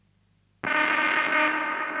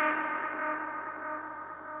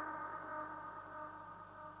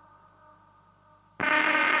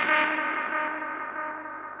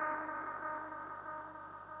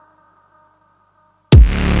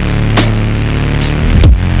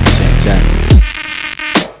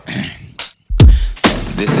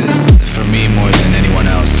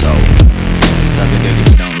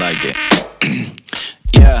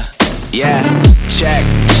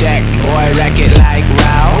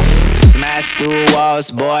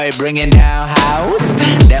boss boy bringing down house.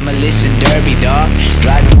 Demolition derby, dog.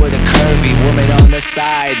 Driving with a curvy woman on the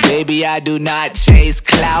side. Baby, I do not chase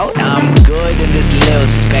clout. I'm good in this little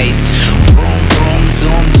space. Vroom, vroom,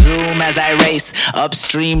 zoom, zoom as I race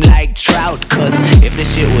upstream like trout. Cause if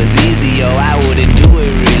this shit was easy, yo, I wouldn't do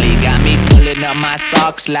it really. Got me pulling up my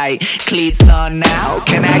socks like cleats on now.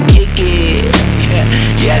 Can I kick it?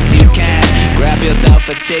 Yes, you can. Grab yourself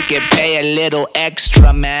a ticket, pay a little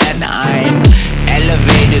extra, man. I'm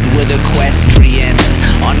elevated with equestrians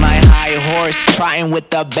on my high horse, trying with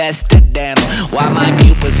the best of them while my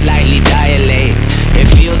pupils slightly dilate. It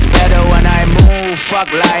feels better when I move,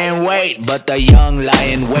 fuck lying wait. But the young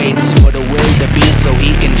lion waits for the wildebeest so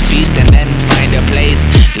he can feast and then find a place,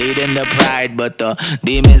 leading the pride. But the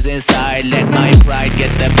demons inside let my pride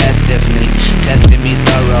get the best of me, testing me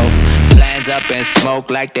thorough. Plans up in smoke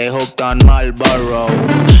like they hooked on Marlboro.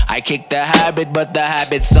 I kick the habit, but the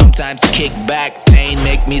habit sometimes kick back. Pain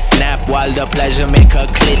make me snap while the pleasure make her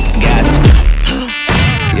clit gasp.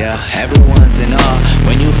 Yeah, everyone's in awe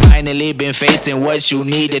when you finally been facing what you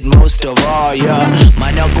needed most of all. Yeah,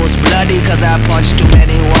 my knuckles bloody cause I punched too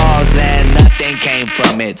many walls and nothing came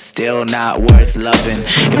from it. Still not worth loving.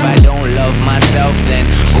 If I don't love myself, then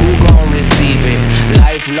who gon' receive it?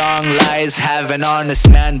 Lifelong lies, have an honest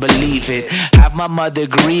man believe it. Have my mother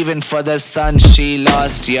grieving for the son she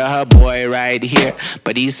lost. Yeah, her boy right here,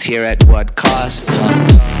 but he's here at what cost,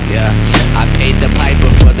 huh? Yeah, I paid the piper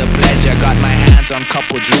for the pleasure. Got my hands on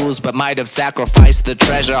couple jewels, but might have sacrificed the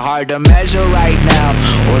treasure. Hard to measure right now,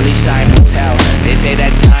 only time will tell. They say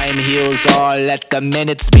that time heals all, let the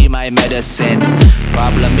minutes be my medicine.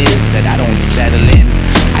 Problem is that I don't settle in.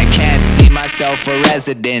 I can't see myself a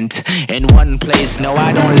resident in one place, no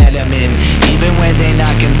I don't let them in. Even when they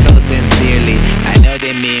knocking so sincerely, I know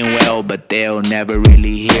they mean well, but they'll never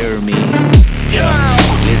really hear me.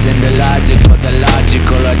 Yeah. Listen to logic, but the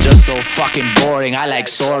logical are just so fucking boring. I like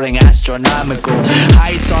soaring astronomical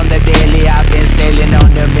heights on the daily. I've been sailing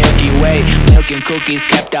on the Milky Way, milk and cookies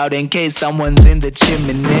kept out in case someone's in the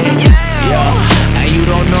chimney. Yeah, and you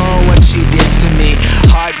don't know what she did to me.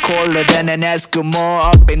 Heart colder than an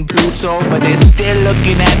Eskimo up in Pluto, but they still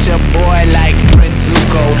looking at your boy like Prince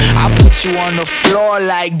Zuko. I'll put you on the floor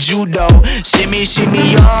like judo. Shimmy,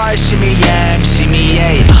 shimmy, y'all, shimmy, yam, shimmy,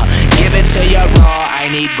 yay. Give it to you raw. I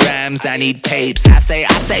need grams, I need papes. I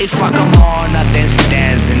say, fuck them all. Nothing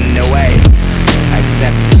stands in the way.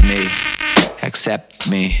 Accept me, accept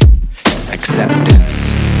me,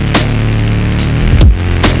 acceptance.